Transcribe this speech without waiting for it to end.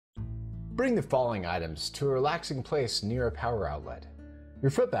Bring the following items to a relaxing place near a power outlet: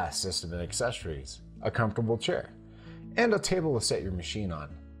 your foot bath system and accessories, a comfortable chair, and a table to set your machine on,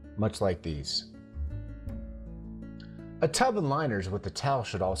 much like these. A tub and liners with a towel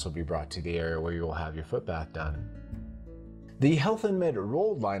should also be brought to the area where you will have your foot bath done. The HEALTHandMED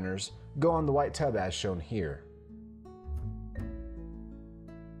rolled liners go on the white tub as shown here.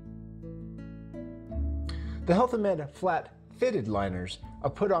 The HEALTHandMED flat fitted liners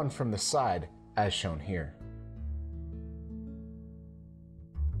are put on from the side as shown here.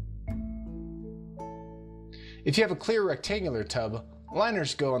 If you have a clear rectangular tub,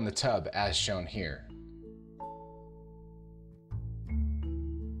 liners go on the tub as shown here.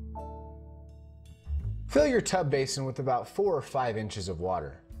 Fill your tub basin with about 4 or 5 inches of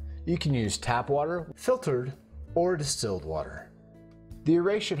water. You can use tap water, filtered, or distilled water. The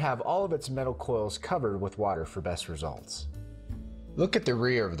array should have all of its metal coils covered with water for best results. Look at the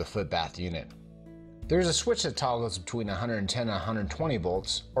rear of the foot bath unit. There's a switch that toggles between 110 and 120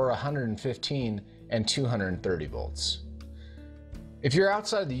 volts or 115 and 230 volts. If you're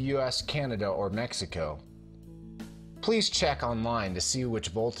outside the US, Canada, or Mexico, please check online to see which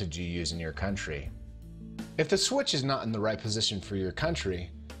voltage you use in your country. If the switch is not in the right position for your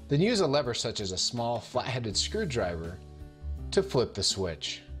country, then use a lever such as a small flat-headed screwdriver to flip the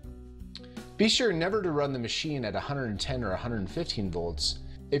switch. Be sure never to run the machine at 110 or 115 volts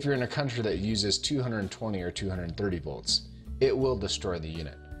if you're in a country that uses 220 or 230 volts. It will destroy the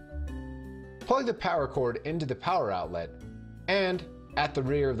unit. Plug the power cord into the power outlet and at the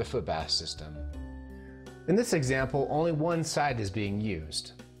rear of the foot bath system. In this example, only one side is being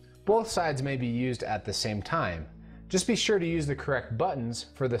used. Both sides may be used at the same time. Just be sure to use the correct buttons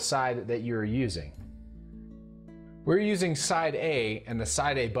for the side that you are using. We're using side A and the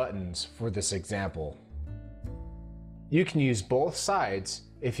side A buttons for this example. You can use both sides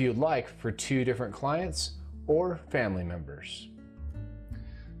if you'd like for 2 different clients or family members.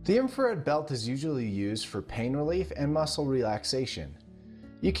 The infrared belt is usually used for pain relief and muscle relaxation.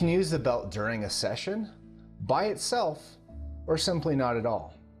 You can use the belt during a session, by itself, or simply not at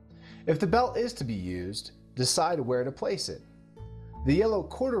all. If the belt is to be used, decide where to place it. The yellow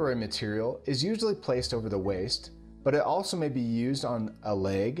corduroy material is usually placed over the waist, but it also may be used on a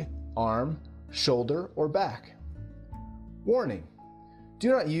leg, arm, shoulder, or back. Warning: do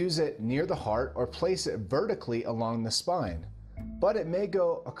not use it near the heart or place it vertically along the spine, but it may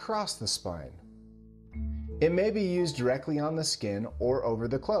go across the spine. It may be used directly on the skin or over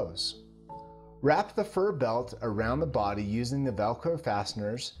the clothes. Wrap the fur belt around the body using the Velcro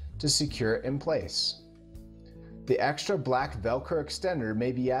fasteners to secure it in place. The extra black Velcro extender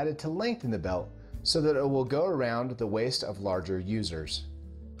may be added to lengthen the belt so that it will go around the waist of larger users.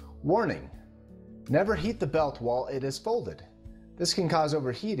 Warning: never heat the belt while it is folded. This can cause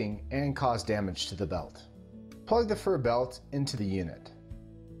overheating and cause damage to the belt. Plug the fur belt into the unit.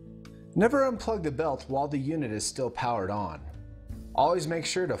 Never unplug the belt while the unit is still powered on. Always make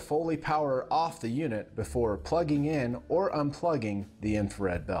sure to fully power off the unit before plugging in or unplugging the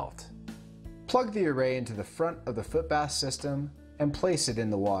infrared belt. Plug the array into the front of the foot bath system and place it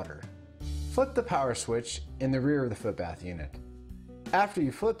in the water. Flip the power switch in the rear of the foot bath unit. After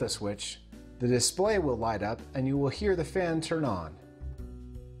you flip the switch, the display will light up and you will hear the fan turn on.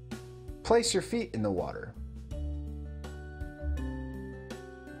 Place your feet in the water.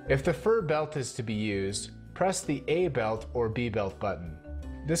 If the fur belt is to be used, press the A belt or B belt button.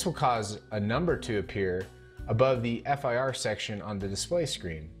 This will cause a number to appear above the FIR section on the display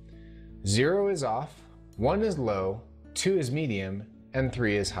screen. 0 is off, 1 is low, 2 is medium, and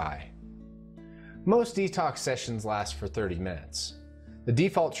 3 is high. Most detox sessions last for 30 minutes. The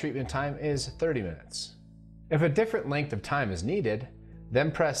default treatment time is 30 minutes. If a different length of time is needed,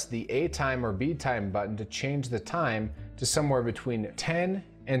 then press the A time or B time button to change the time to somewhere between 10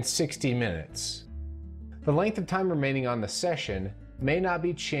 and 60 minutes. The length of time remaining on the session may not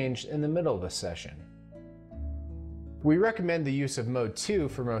be changed in the middle of a session. We recommend the use of mode 2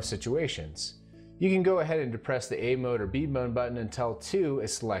 for most situations. You can go ahead and depress the A mode or B mode button until 2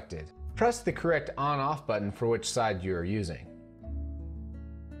 is selected. Press the correct on-off button for which side you are using.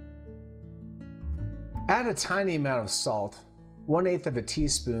 Add a tiny amount of salt, 1/8 of a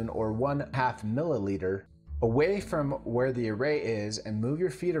teaspoon or 1/2 milliliter, away from where the array is and move your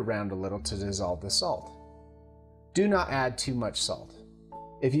feet around a little to dissolve the salt. Do not add too much salt.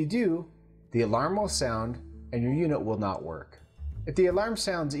 If you do, the alarm will sound and your unit will not work. If the alarm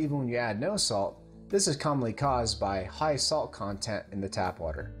sounds even when you add no salt, this is commonly caused by high salt content in the tap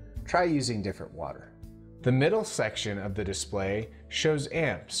water. Try using different water. The middle section of the display shows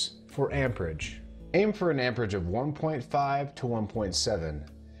amps for amperage. Aim for an amperage of 1.5 to 1.7.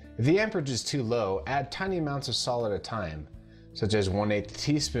 If the amperage is too low, add tiny amounts of salt at a time, such as 1/8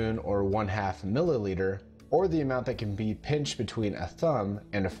 teaspoon or 1/2 milliliter, or the amount that can be pinched between a thumb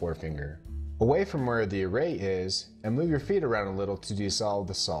and a forefinger, away from where the array is, and move your feet around a little to dissolve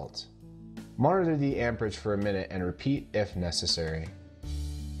the salt. Monitor the amperage for a minute and repeat if necessary.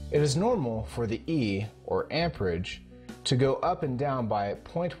 It is normal for the E, or amperage, to go up and down by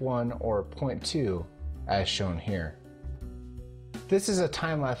 0.1 or 0.2 as shown here. This is a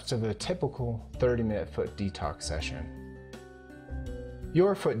time lapse of a typical 30-minute foot detox session.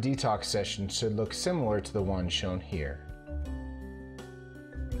 Your foot detox session should look similar to the one shown here.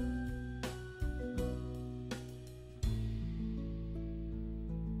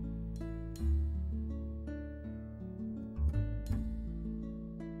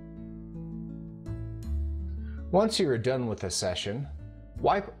 Once you are done with the session,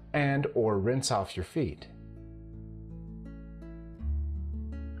 wipe and/or rinse off your feet.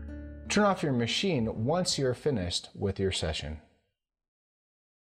 Turn off your machine once you are finished with your session.